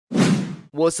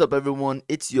What's up, everyone?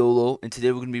 It's YOLOW, and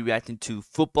today we're going to be reacting to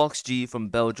FootboxG from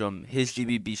Belgium, his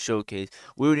GBB showcase.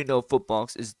 We already know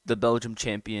Footbox is the Belgium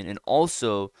champion, and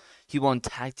also he won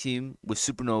tag team with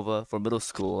Supernova for middle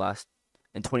school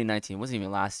in 2019. It wasn't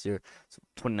even last year, so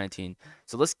 2019.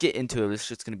 So let's get into it. This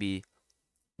shit's going to be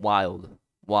wild.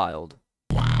 Wild.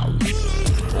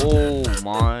 Oh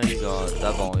my god,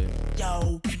 that volume.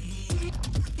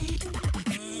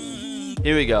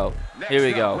 Here we go. Here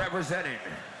we go. Representing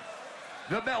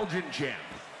the Belgian champ.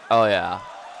 Oh yeah.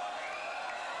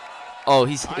 Oh,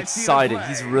 he's excited.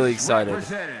 He's really excited.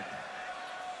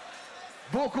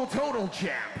 Vocal Total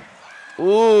champ.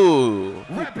 Ooh.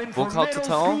 Vocal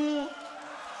Total.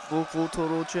 Vocal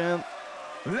Total champ.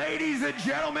 Ladies and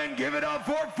gentlemen, give it up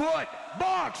for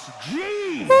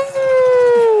FootboxG.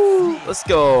 Woo! Let's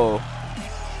go.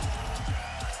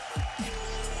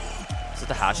 Is it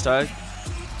the hashtag?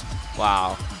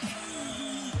 Wow.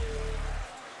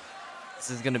 This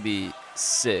is gonna be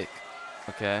sick.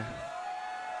 Okay.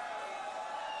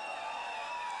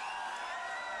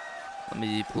 Let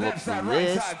me pull up the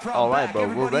list. Alright, bro,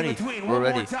 we're ready. We're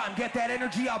ready. Get that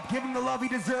energy up, give him the love he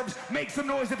deserves. Make some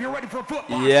noise if you're ready for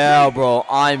football. Yeah, bro,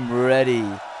 I'm ready.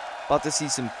 About to see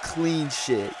some clean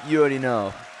shit. You already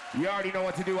know. You already know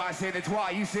what to do. I say the trois,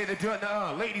 you say the deux.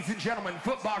 Ladies and gentlemen,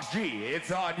 FootboxG, it's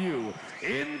on you.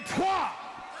 In trois.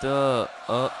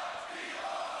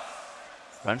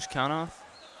 French count off?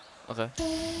 Okay.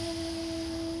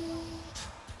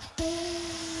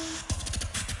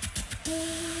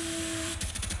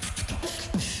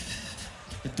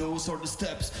 Those are the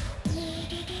steps.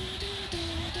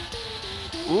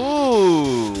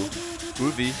 Ooh,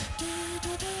 groovy.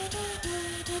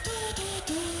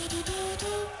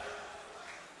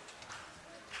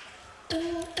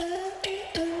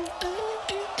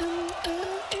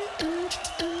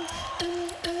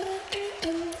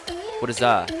 What is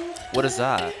that? What is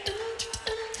that?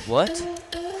 What?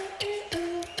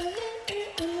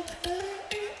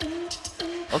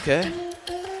 Okay.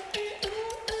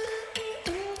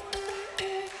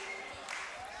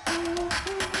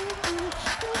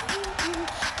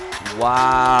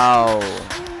 Wow.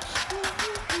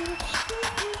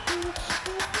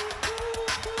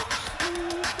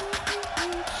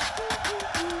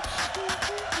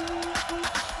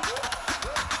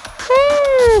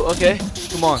 Woo! Okay,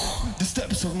 come on. The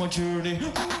steps of my journey.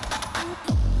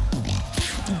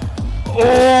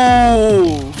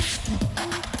 Oh!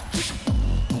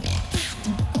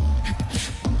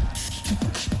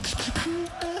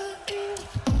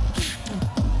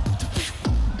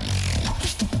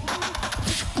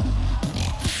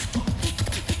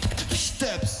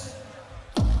 Steps.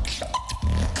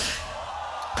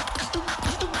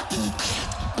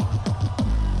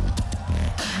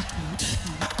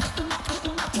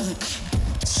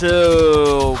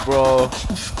 Chill, bro.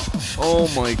 Oh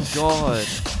my god.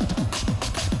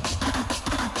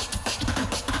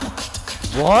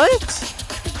 What?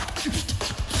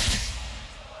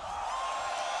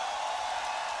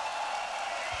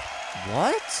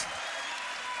 What?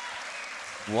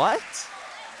 What?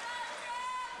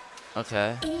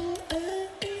 Okay.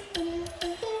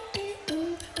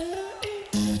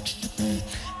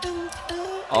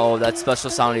 Oh, that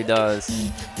special sound he does.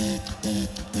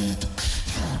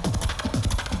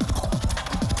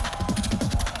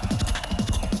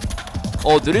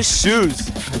 Oh, dude, his shoes.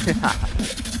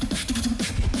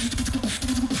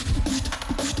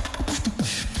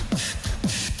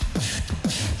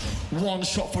 One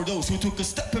shot for those who took a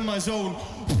step in my zone.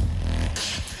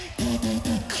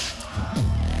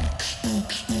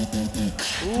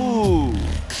 Ooh,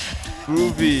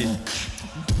 groovy.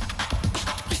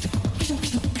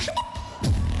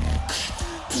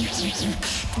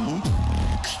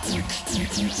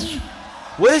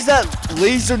 What is that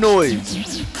laser noise?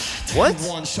 What?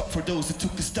 One shot for those who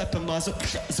took a step in my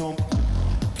zone.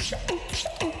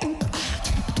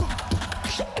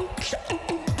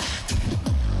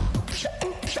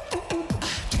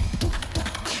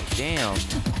 Damn.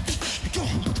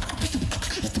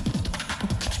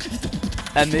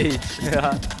 And me.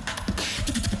 Yeah.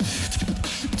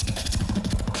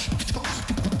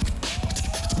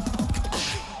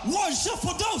 One shot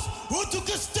for those who took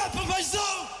a step in my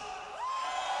zone.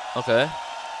 Okay.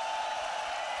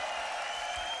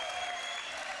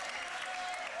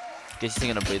 Guess he's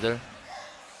taking a breather.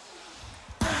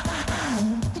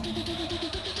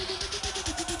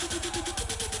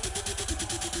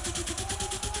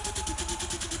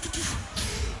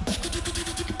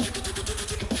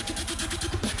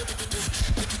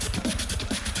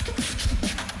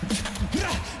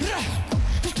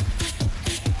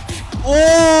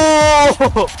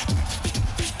 Oh!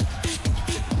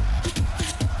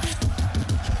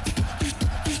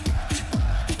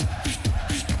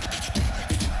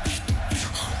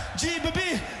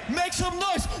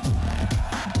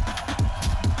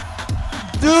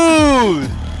 Dude!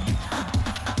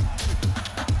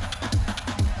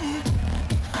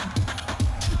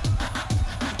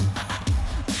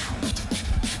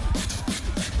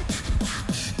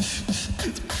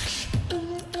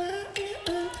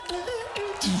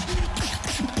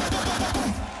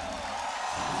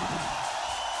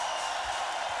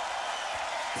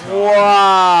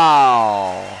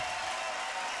 Wow.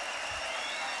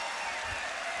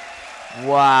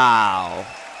 Wow.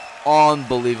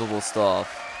 Unbelievable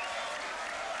stuff.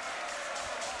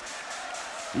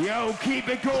 Yo, keep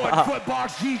it going.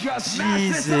 FootboxG just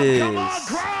smashed this up. Come on,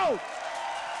 crowd.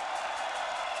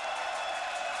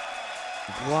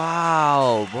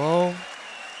 Wow, bro.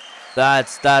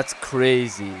 That's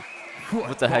crazy.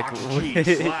 What the heck?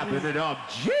 FootboxG slapping it up.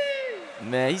 G.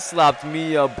 Man, he slapped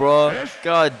me up, bro.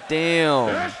 God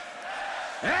damn.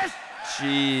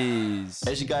 Jeez.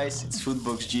 Hey guys, it's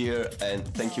FootboxG here, and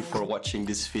thank you for watching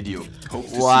this video. Hope to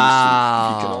see you soon.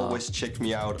 Wow. You can always check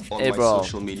me out on Hey, my bro.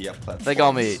 social media platforms. They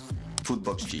got me.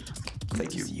 FootboxG.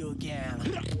 Thank you.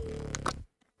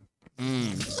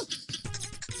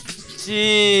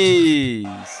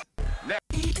 Jeez.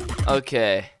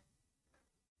 Okay.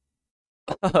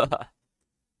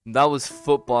 That was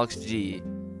FootboxG,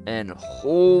 and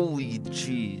holy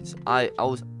jeez, I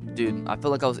was, dude, I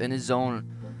felt like I was in his zone,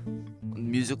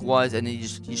 music wise, and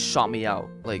he shot me out.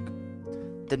 Like,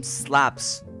 them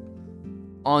slaps,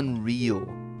 unreal,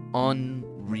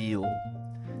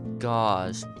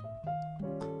 gosh,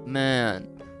 man.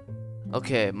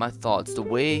 Okay, my thoughts. The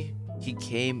way he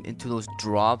came into those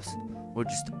drops were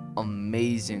just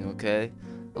amazing. Okay,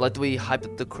 I like the way he hyped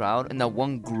up the crowd, and that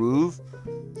one groove.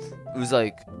 It was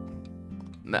like,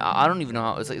 I don't even know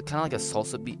how. It's like kind of like a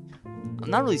salsa beat.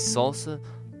 Not really salsa.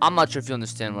 I'm not sure if you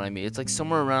understand what I mean. It's like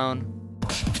somewhere around.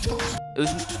 It was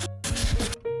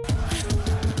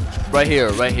right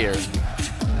here.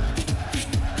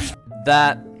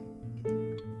 That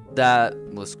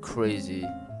was crazy.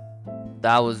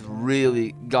 That was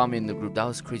really got me in the group. That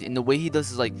was crazy. And the way he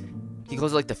does is like, he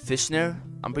goes like the fish snare.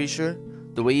 I'm pretty sure.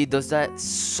 The way he does that,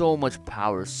 so much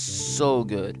power, so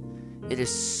good. It is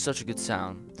such a good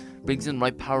sound. Brings in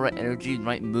right power, right energy, and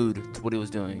right mood to what he was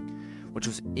doing, which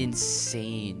was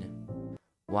insane.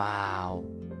 Wow.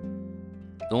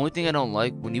 The only thing I don't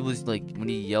like when he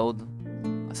yelled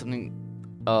something,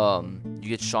 you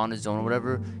get shot in his zone or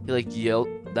whatever, he like yelled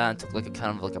that and took like a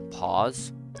kind of like a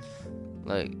pause.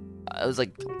 Like, it was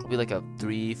like probably like a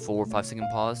 3, 4, 5 second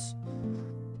pause.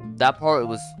 That part, it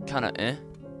was kind of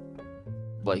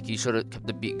like he should have kept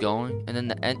the beat going, and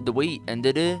then the way he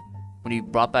ended it, when he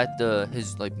brought back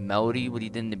his like melody, what he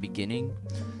did in the beginning,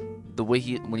 the way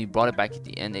when he brought it back at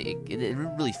the end, it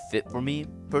didn't really fit for me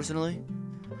personally.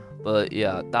 But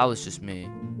yeah, that was just me.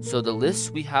 So the list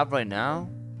we have right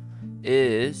now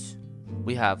is,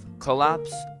 we have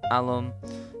Collapse, Alum,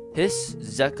 Hiss,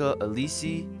 Zeka,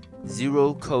 Elise,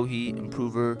 Zero, Kohi,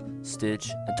 Improver, Stitch,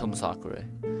 and Tomasakure.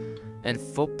 And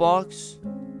Footbox,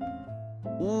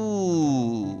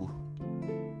 ooh.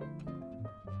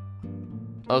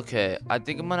 Okay, I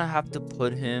think I'm gonna have to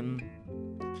put him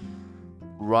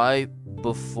right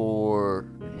before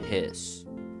Hiss.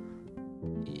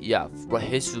 Yeah,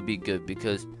 Hiss would be good,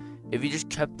 because if he just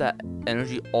kept that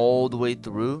energy all the way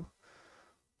through,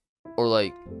 or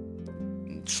like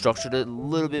structured it a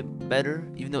little bit better,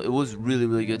 even though it was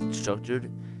really good structured,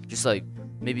 just like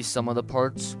maybe some of the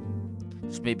parts,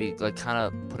 just maybe like kind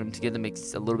of put him together,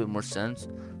 makes a little bit more sense,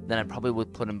 then I probably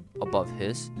would put him above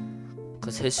Hiss,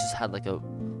 because Hiss just had like a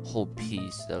whole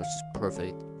piece that was just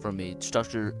perfect for me,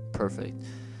 structured perfect.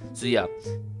 So yeah,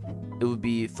 it would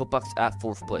be Footbox at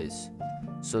 4th place.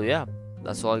 So yeah,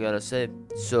 that's all I gotta say.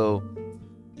 So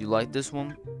you like this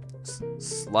one,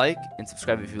 like and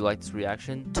subscribe if you like this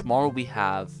reaction. Tomorrow we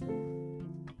have,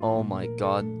 oh my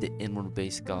god, the inward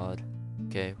bass god.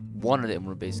 Okay, one of the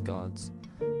inward bass gods.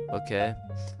 Okay,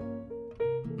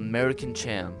 American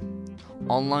champ,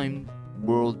 online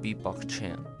world beatbox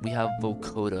champ. We have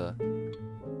Vocoder.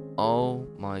 Oh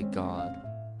my god,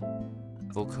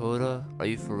 Vocoder, are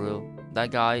you for real? That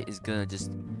guy is gonna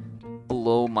just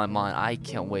blow my mind. I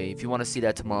can't wait. If you want to see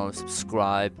that tomorrow,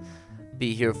 subscribe,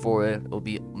 be here for it. It'll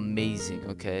be amazing.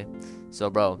 Okay, so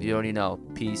bro, you already know.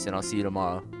 Peace, and I'll see you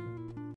tomorrow.